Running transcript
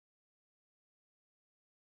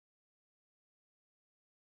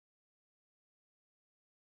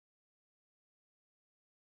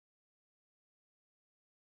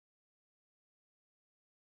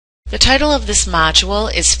The title of this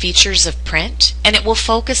module is Features of Print, and it will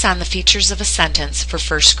focus on the features of a sentence for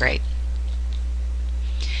first grade.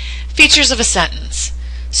 Features of a sentence.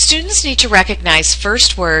 Students need to recognize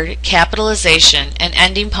first word, capitalization, and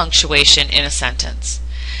ending punctuation in a sentence.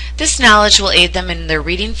 This knowledge will aid them in their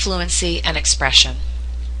reading fluency and expression.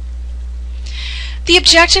 The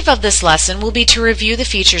objective of this lesson will be to review the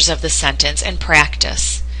features of the sentence and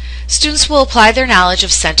practice. Students will apply their knowledge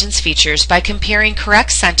of sentence features by comparing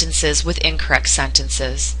correct sentences with incorrect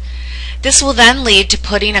sentences. This will then lead to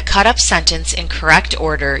putting a cut-up sentence in correct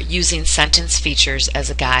order using sentence features as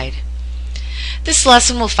a guide. This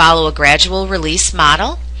lesson will follow a gradual release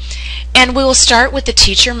model, and we will start with the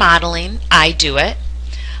teacher modeling, I do it,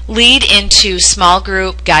 lead into small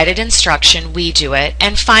group guided instruction, we do it,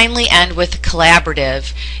 and finally end with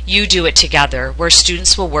collaborative, you do it together, where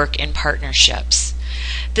students will work in partnerships.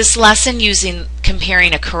 This lesson using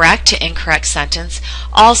comparing a correct to incorrect sentence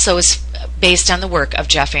also is based on the work of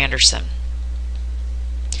Jeff Anderson.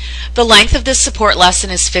 The length of this support lesson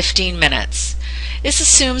is 15 minutes. This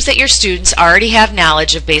assumes that your students already have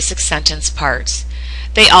knowledge of basic sentence parts.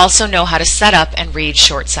 They also know how to set up and read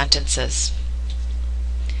short sentences.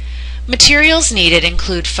 Materials needed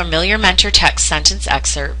include familiar mentor text sentence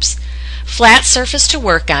excerpts, flat surface to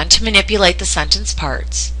work on to manipulate the sentence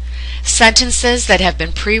parts, sentences that have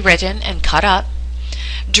been pre-written and cut up,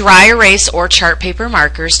 dry erase or chart paper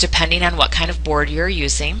markers depending on what kind of board you're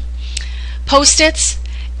using, post-its,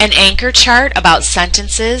 an anchor chart about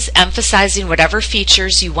sentences emphasizing whatever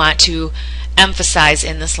features you want to emphasize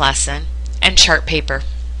in this lesson, and chart paper.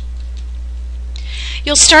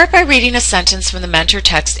 You'll start by reading a sentence from the mentor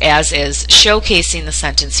text as is, showcasing the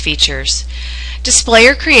sentence features. Display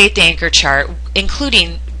or create the anchor chart,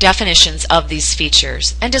 including definitions of these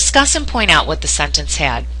features, and discuss and point out what the sentence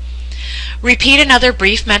had. Repeat another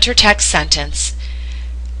brief mentor text sentence.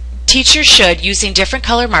 Teachers should, using different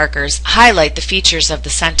color markers, highlight the features of the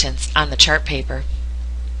sentence on the chart paper.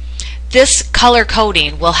 This color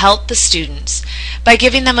coding will help the students by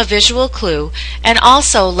giving them a visual clue and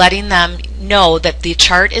also letting them know that the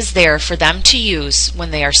chart is there for them to use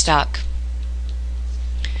when they are stuck.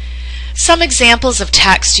 Some examples of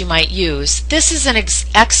text you might use. This is an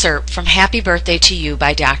excerpt from Happy Birthday to You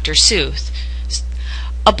by Dr. Seuss,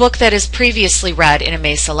 a book that is previously read in a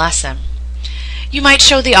MESA lesson. You might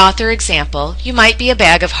show the author example. You might be a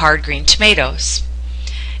bag of hard green tomatoes.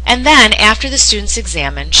 And then, after the students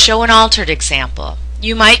examine, show an altered example.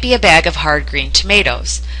 You might be a bag of hard green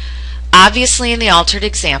tomatoes. Obviously, in the altered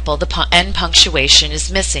example, the end punctuation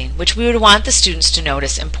is missing, which we would want the students to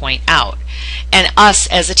notice and point out, and us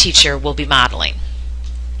as a teacher will be modeling.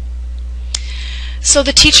 So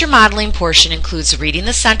the teacher modeling portion includes reading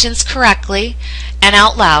the sentence correctly and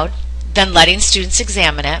out loud, then letting students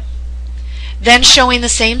examine it, then showing the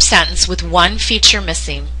same sentence with one feature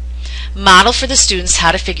missing. Model for the students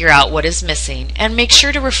how to figure out what is missing, and make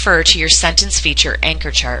sure to refer to your sentence feature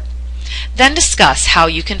anchor chart. Then discuss how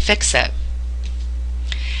you can fix it.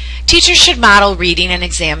 Teachers should model reading and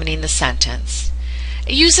examining the sentence.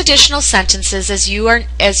 Use additional sentences as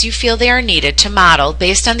you feel they are needed to model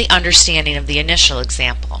based on the understanding of the initial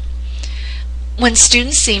example. When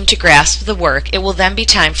students seem to grasp the work, it will then be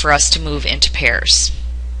time for us to move into pairs.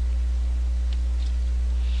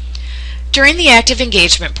 During the active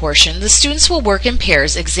engagement portion, the students will work in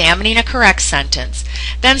pairs examining a correct sentence,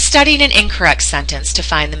 then studying an incorrect sentence to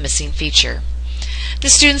find the missing feature. The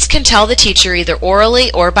students can tell the teacher either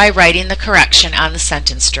orally or by writing the correction on the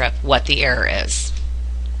sentence strip what the error is.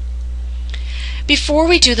 Before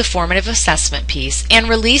we do the formative assessment piece and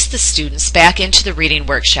release the students back into the reading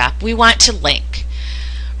workshop, we want to link.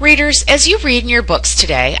 Readers, as you read in your books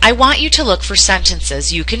today, I want you to look for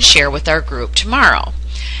sentences you can share with our group tomorrow.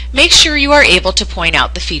 Make sure you are able to point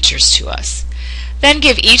out the features to us. Then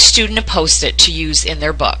give each student a post-it to use in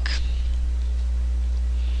their book.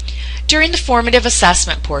 During the formative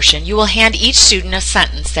assessment portion, you will hand each student a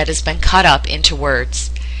sentence that has been cut up into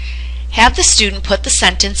words. Have the student put the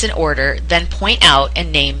sentence in order, then point out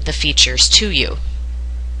and name the features to you.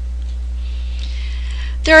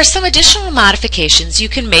 There are some additional modifications you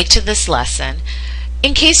can make to this lesson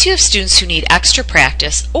in case you have students who need extra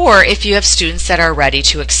practice, or if you have students that are ready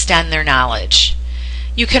to extend their knowledge.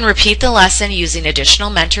 You can repeat the lesson using additional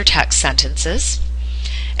mentor text sentences,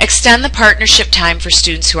 extend the partnership time for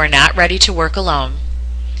students who are not ready to work alone,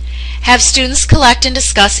 have students collect and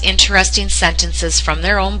discuss interesting sentences from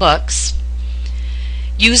their own books,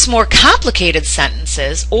 use more complicated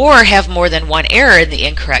sentences, or have more than one error in the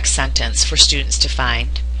incorrect sentence for students to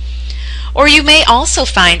find. Or you may also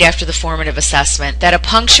find after the formative assessment that a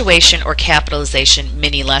punctuation or capitalization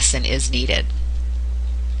mini lesson is needed.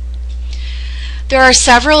 There are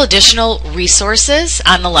several additional resources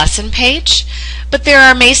on the lesson page, but there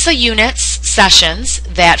are MESA units sessions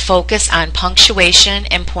that focus on punctuation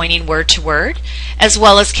and pointing word to word, as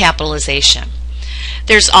well as capitalization.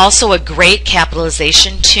 There's also a great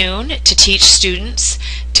capitalization tune to teach students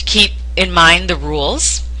to keep in mind the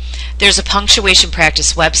rules. There's a punctuation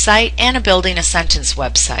practice website and a building a sentence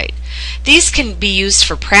website. These can be used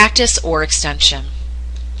for practice or extension.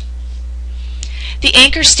 The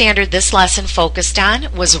anchor standard this lesson focused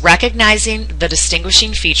on was recognizing the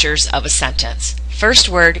distinguishing features of a sentence. First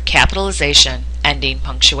word, capitalization, ending,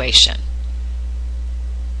 punctuation.